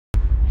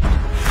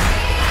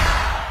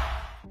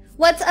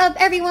What's up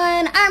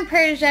everyone, I'm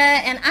Persia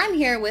and I'm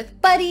here with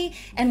Buddy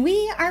and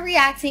we are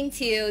reacting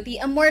to the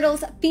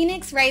Immortals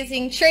Fenyx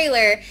Rising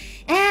trailer.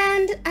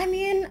 And I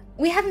mean,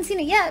 we haven't seen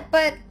it yet,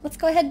 but let's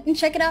go ahead and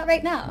check it out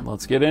right now.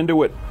 Let's get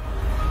into it.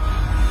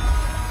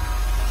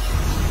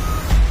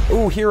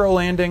 Ooh, hero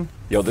landing.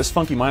 Yo, this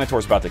funky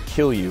Minotaur's about to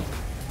kill you.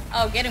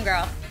 Oh, get him,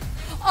 girl.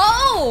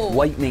 Oh!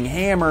 Lightning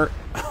hammer.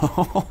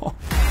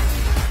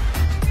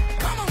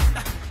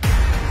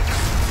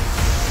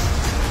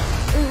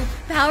 Ooh,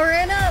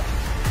 powering up.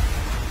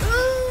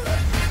 Ooh.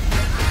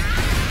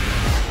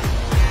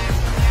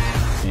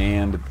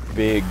 And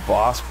big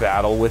boss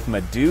battle with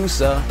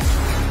Medusa.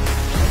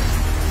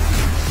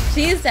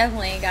 She's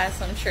definitely got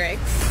some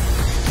tricks.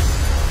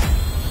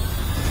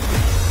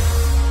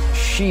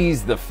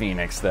 She's the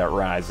phoenix that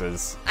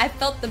rises. I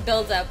felt the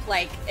build-up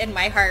like in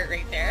my heart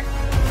right there.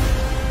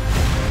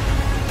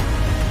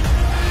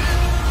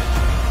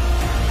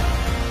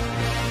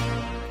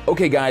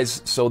 Okay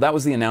guys, so that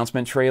was the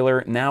announcement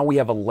trailer. Now we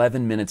have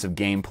 11 minutes of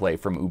gameplay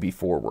from Ubi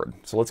Forward.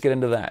 So let's get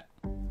into that.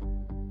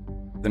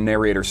 The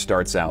narrator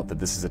starts out that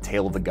this is a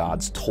tale of the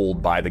gods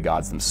told by the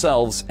gods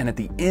themselves, and at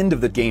the end of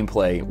the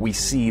gameplay, we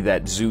see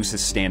that Zeus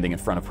is standing in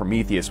front of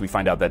Prometheus. We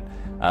find out that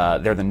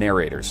they're the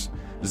narrators.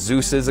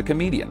 Zeus is a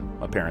comedian,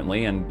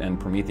 apparently, and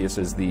Prometheus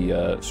is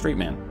the straight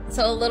man.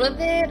 So a little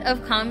bit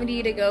of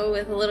comedy to go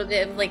with a little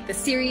bit of like the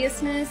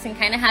seriousness, and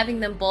kind of having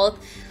them both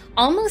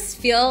almost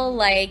feel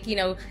like, you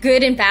know,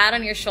 good and bad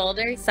on your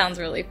shoulder. Sounds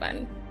really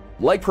fun.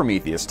 Like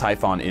Prometheus,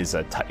 Typhon is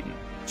a titan.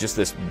 Just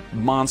this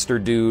monster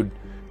dude,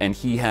 and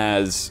he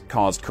has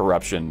caused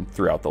corruption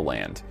throughout the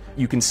land.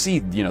 You can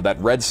see, you know,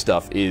 that red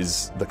stuff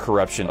is the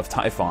corruption of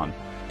Typhon.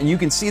 And you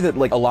can see that,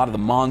 like, a lot of the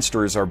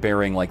monsters are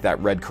bearing, like, that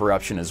red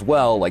corruption as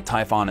well. Like,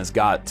 Typhon has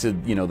got to,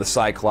 you know, the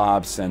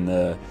Cyclops and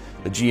the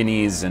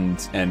Geonies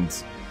and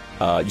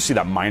you see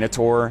that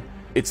Minotaur.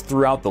 It's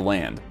throughout the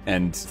land,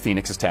 and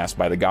Phoenix is tasked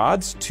by the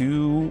gods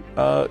to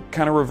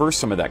kind of reverse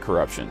some of that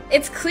corruption.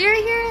 It's clear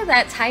here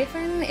that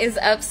Typhon is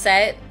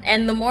upset,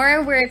 and the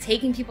more we're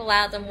taking people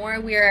out, the more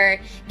we're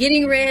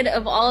getting rid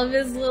of all of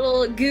his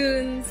little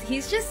goons.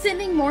 He's just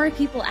sending more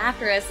people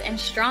after us, and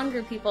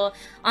stronger people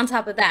on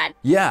top of that.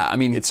 Yeah, I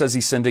mean, it says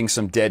he's sending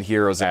some dead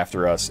heroes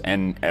after us,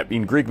 and I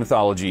mean, Greek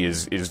mythology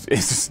is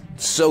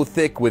so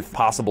thick with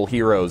possible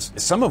heroes,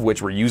 some of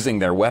which were using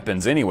their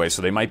weapons anyway,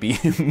 so they might be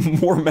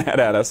more mad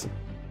at us.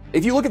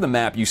 If you look at the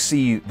map, you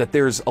see that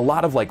there's a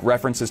lot of like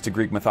references to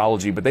Greek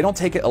mythology, but they don't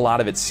take a lot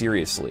of it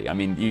seriously. I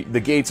mean, the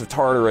gates of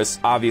Tartarus,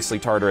 obviously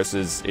Tartarus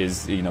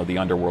is you know, the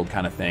underworld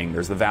kind of thing.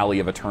 There's the Valley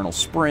of Eternal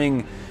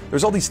Spring.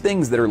 There's all these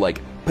things that are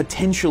like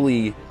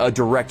potentially a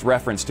direct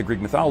reference to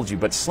Greek mythology,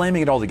 but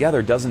slamming it all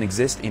together doesn't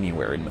exist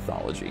anywhere in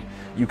mythology.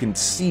 You can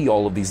see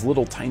all of these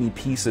little tiny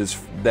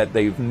pieces that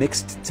they've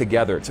mixed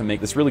together to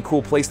make this really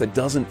cool place that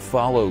doesn't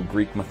follow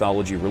Greek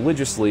mythology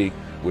religiously,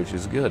 which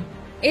is good.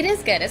 It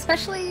is good,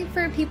 especially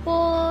for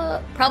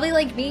people probably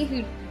like me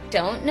who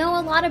don't know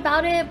a lot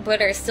about it,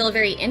 but are still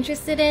very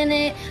interested in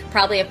it,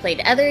 probably have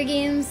played other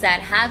games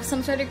that have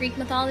some sort of Greek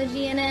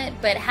mythology in it,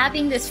 but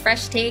having this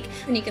fresh take,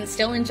 and you can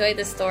still enjoy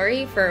the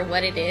story for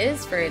what it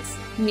is, for its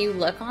new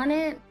look on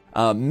it.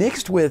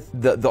 Mixed with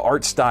the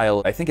art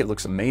style, I think it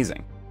looks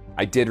amazing.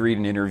 I did read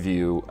an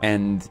interview,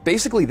 and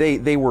basically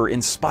they were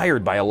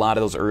inspired by a lot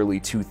of those early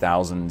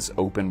 2000s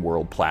open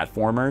world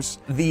platformers.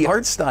 The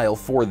art style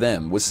for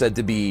them was said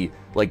to be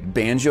like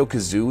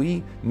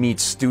Banjo-Kazooie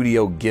meets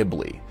Studio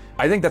Ghibli.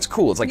 I think that's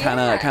cool. It's like kind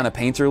of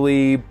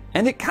painterly,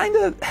 and it kind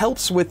of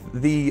helps with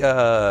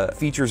the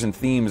features and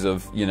themes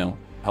of, you know,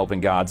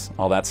 helping gods,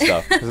 all that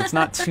stuff. Because it's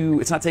not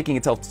taking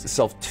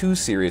itself too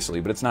seriously,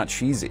 but it's not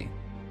cheesy.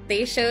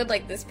 They showed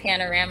like this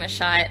panorama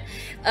shot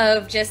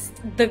of just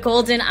the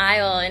Golden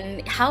Isle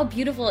and how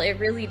beautiful it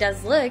really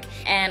does look,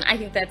 and I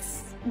think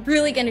that's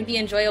really going to be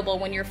enjoyable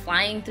when you're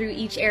flying through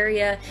each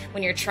area,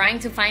 when you're trying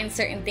to find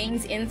certain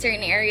things in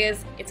certain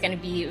areas. It's going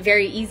to be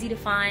very easy to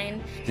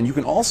find. And you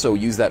can also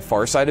use that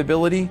Farsight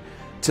ability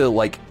to,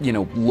 like, you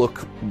know,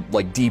 look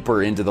like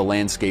deeper into the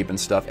landscape and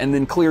stuff, and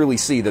then clearly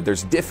see that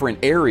there's different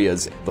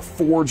areas. The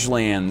Forge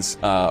lands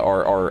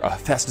are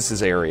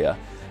Hephaestus's area.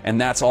 And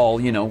that's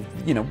all, you know,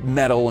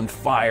 metal and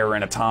fire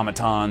and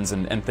automatons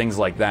and things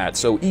like that.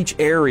 So each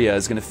area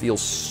is going to feel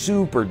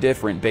super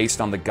different based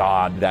on the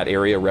god that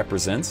area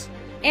represents.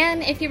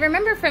 And if you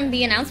remember from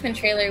the announcement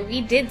trailer,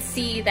 we did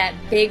see that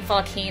big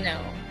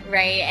volcano,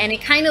 right? And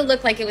it kind of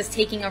looked like it was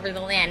taking over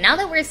the land. Now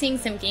that we're seeing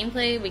some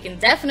gameplay, we can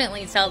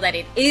definitely tell that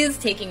it is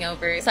taking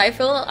over. So I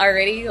feel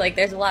already like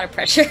there's a lot of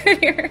pressure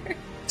here.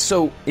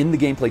 So in the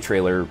gameplay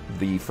trailer,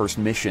 the first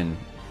mission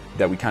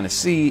that we kind of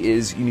see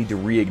is you need to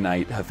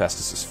reignite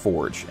Hephaestus's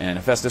forge, and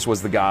Hephaestus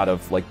was the god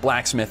of like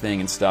blacksmithing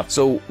and stuff.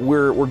 So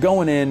we're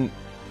going in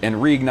and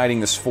reigniting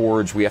this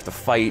forge. We have to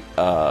fight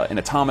an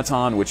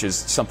automaton, which is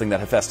something that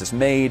Hephaestus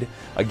made.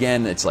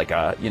 Again, it's like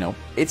a, you know,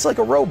 it's like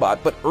a robot,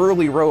 but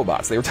early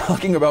robots. They were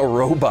talking about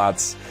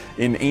robots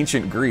in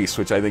ancient Greece,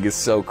 which I think is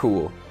so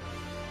cool.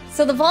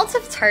 So the Vaults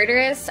of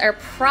Tartarus are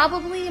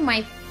probably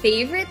my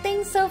favorite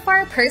thing so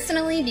far,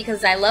 personally,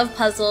 because I love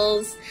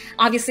puzzles.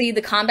 Obviously,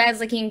 the combat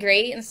is looking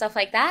great and stuff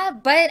like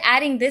that, but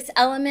adding this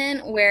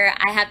element where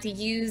I have to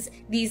use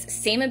these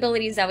same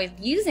abilities I would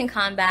use in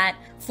combat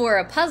for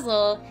a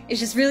puzzle is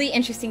just really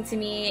interesting to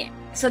me.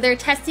 So they're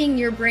testing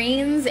your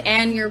brains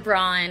and your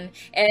brawn,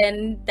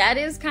 and that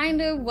is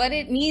kind of what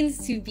it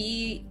means to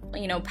be,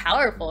 you know,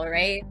 powerful,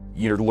 right?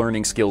 You're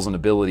learning skills and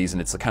abilities,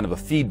 and it's a kind of a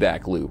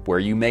feedback loop where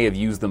you may have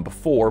used them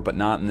before, but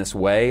not in this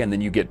way, and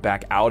then you get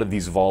back out of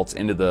these vaults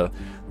into the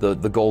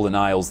Golden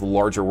Isles, the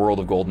larger world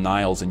of Golden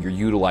Isles, and you're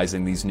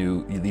utilizing these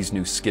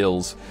new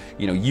skills,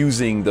 you know,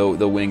 using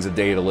the Wings of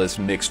Daedalus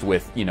mixed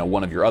with, you know,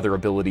 one of your other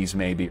abilities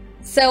maybe.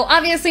 So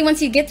obviously once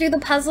you get through the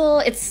puzzle,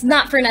 it's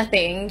not for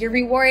nothing. Your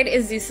reward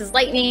is Zeus's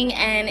lightning,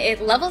 and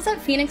it levels up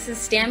Phoenix's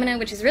stamina,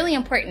 which is really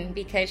important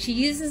because she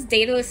uses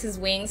Daedalus's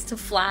wings to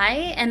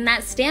fly, and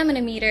that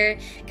stamina meter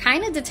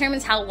kind of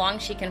determines how long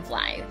she can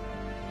fly.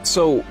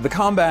 So the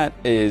combat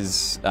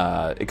is,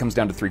 it comes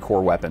down to 3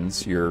 core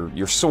weapons,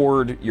 your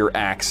sword, your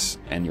axe,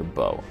 and your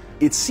bow.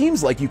 It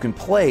seems like you can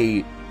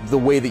play the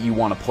way that you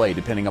want to play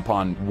depending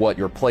upon what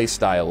your play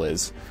style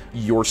is.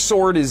 Your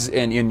sword is,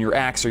 and your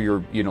axe are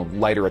your, you know,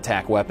 lighter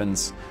attack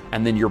weapons,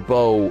 and then your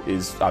bow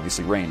is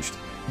obviously ranged.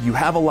 You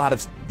have a lot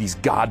of these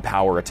god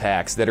power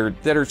attacks that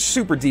are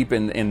super deep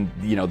in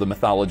you know, the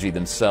mythology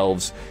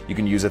themselves. You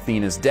can use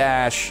Athena's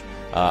dash.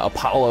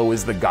 Apollo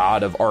is the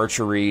god of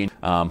archery.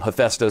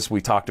 Hephaestus, we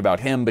talked about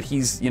him, but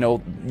he's, you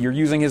know, you're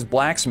using his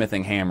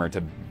blacksmithing hammer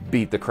to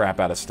beat the crap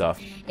out of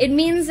stuff. It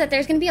means that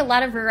there's going to be a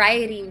lot of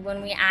variety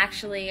when we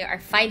actually are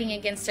fighting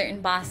against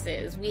certain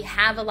bosses. We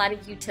have a lot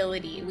of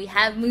utility, we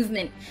have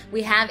movement,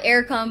 we have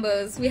air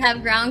combos, we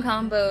have ground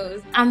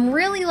combos. I'm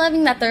really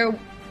loving that they're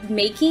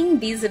making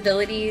these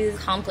abilities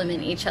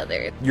complement each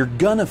other. You're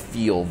gonna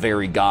feel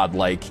very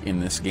godlike in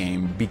this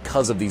game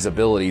because of these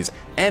abilities.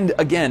 And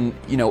again,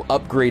 you know,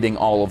 upgrading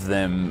all of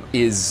them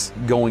is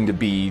going to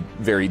be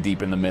very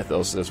deep in the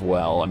mythos as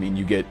well. I mean,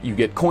 you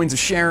get coins of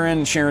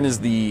Charon. Charon is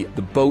the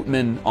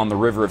boatman on the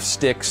River of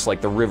Styx,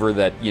 like the river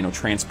that, you know,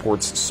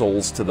 transports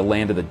souls to the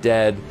land of the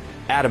dead.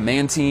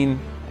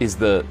 Adamantine is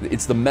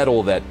it's the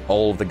metal that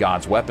all of the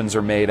gods' weapons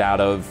are made out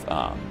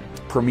of.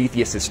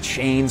 Prometheus's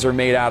chains are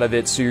made out of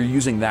it, so you're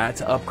using that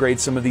to upgrade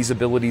some of these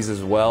abilities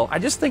as well. I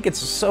just think it's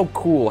so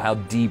cool how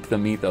deep the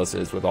mythos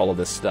is with all of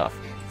this stuff.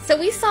 So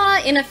we saw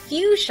in a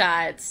few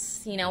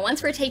shots, you know,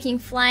 once we're taking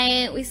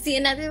flight, we see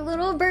another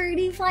little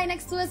birdie fly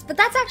next to us, but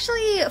that's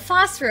actually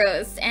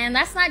Phosphorus, and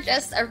that's not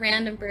just a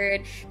random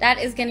bird. That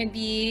is going to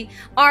be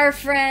our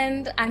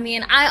friend. I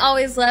mean, I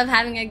always love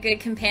having a good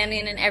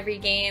companion in every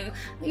game.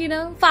 You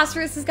know,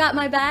 Phosphorus has got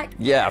my back.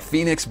 Yeah,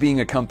 Phoenix being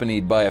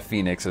accompanied by a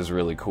phoenix is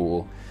really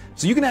cool.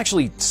 So you can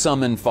actually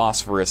summon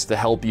Phosphorus to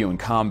help you in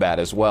combat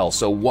as well.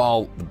 So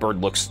while the bird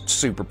looks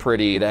super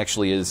pretty, it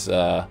actually is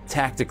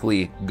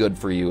tactically good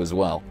for you as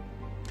well.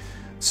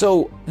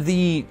 So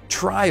the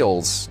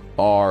trials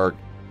are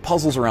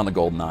puzzles around the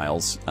Golden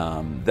Isles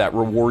that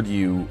reward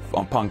you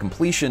upon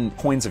completion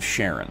coins of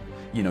Charon.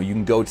 You know, you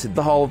can go to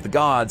the Hall of the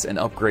Gods and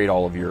upgrade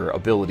all of your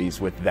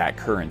abilities with that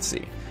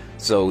currency.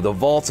 So the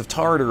Vaults of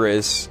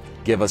Tartarus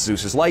give us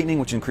Zeus's lightning,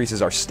 which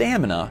increases our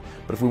stamina,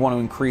 but if we want to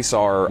increase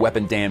our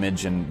weapon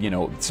damage and, you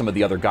know, some of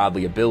the other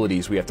godly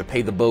abilities, we have to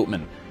pay the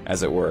boatman,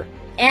 as it were.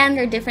 And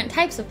there are different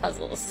types of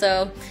puzzles,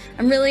 so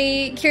I'm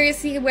really curious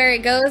to see where it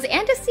goes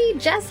and to see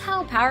just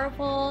how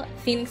powerful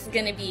Phoenix is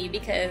going to be,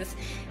 because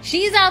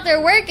she's out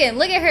there working.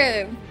 Look at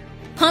her,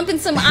 pumping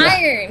some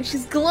iron.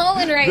 She's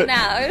glowing right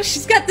now.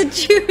 She's got the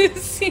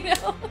juice, you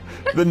know.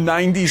 The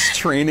 90s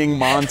training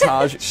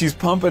montage. She's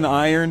pumping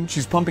iron.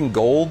 She's pumping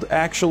gold,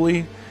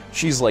 actually.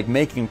 She's like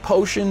making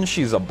potions,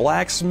 she's a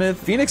blacksmith.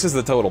 Phoenix is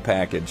the total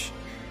package.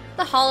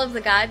 The Hall of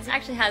the Gods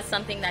actually has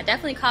something that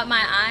definitely caught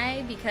my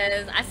eye,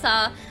 because I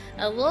saw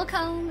a little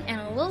comb and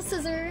a little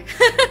scissor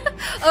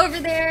over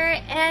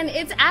there, and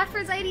it's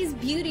Aphrodite's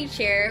beauty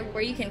chair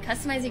where you can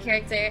customize your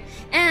character,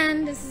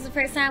 and this is the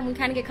first time we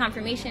kind of get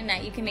confirmation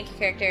that you can make your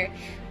character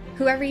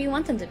whoever you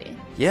want them to be.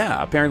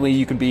 Yeah, apparently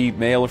you can be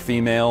male or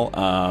female,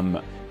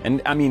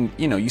 and I mean,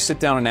 you know, you sit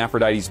down in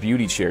Aphrodite's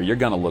beauty chair, you're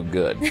gonna look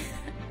good.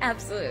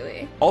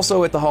 Absolutely.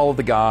 Also at the Hall of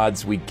the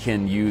Gods, we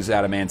can use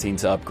Adamantine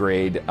to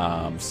upgrade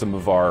some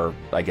of our,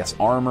 I guess,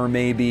 armor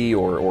maybe,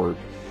 or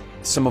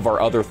some of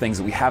our other things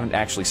that we haven't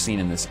actually seen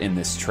in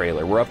this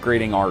trailer. We're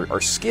upgrading our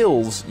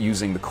skills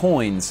using the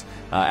coins.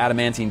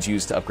 Adamantine's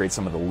used to upgrade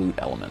some of the loot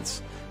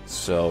elements.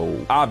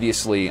 So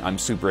obviously, I'm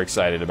super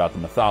excited about the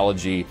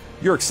mythology.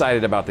 You're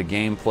excited about the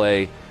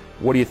gameplay.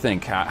 What do you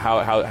think?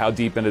 How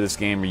deep into this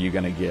game are you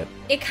going to get?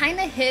 It kind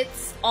of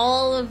hits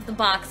all of the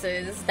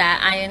boxes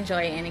that I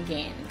enjoy in a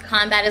game.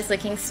 Combat is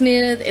looking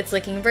smooth, it's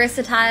looking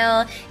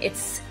versatile,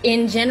 it's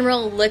in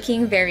general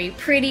looking very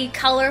pretty,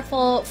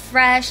 colorful,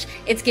 fresh.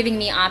 It's giving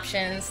me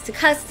options to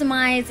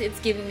customize, it's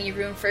giving me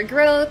room for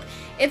growth.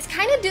 It's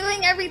kind of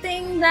doing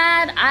everything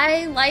that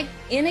I like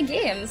in a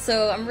game.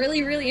 So I'm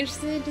really, really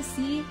interested to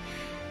see,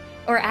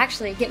 or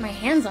actually get my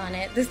hands on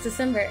it this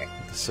December.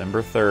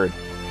 December 3rd.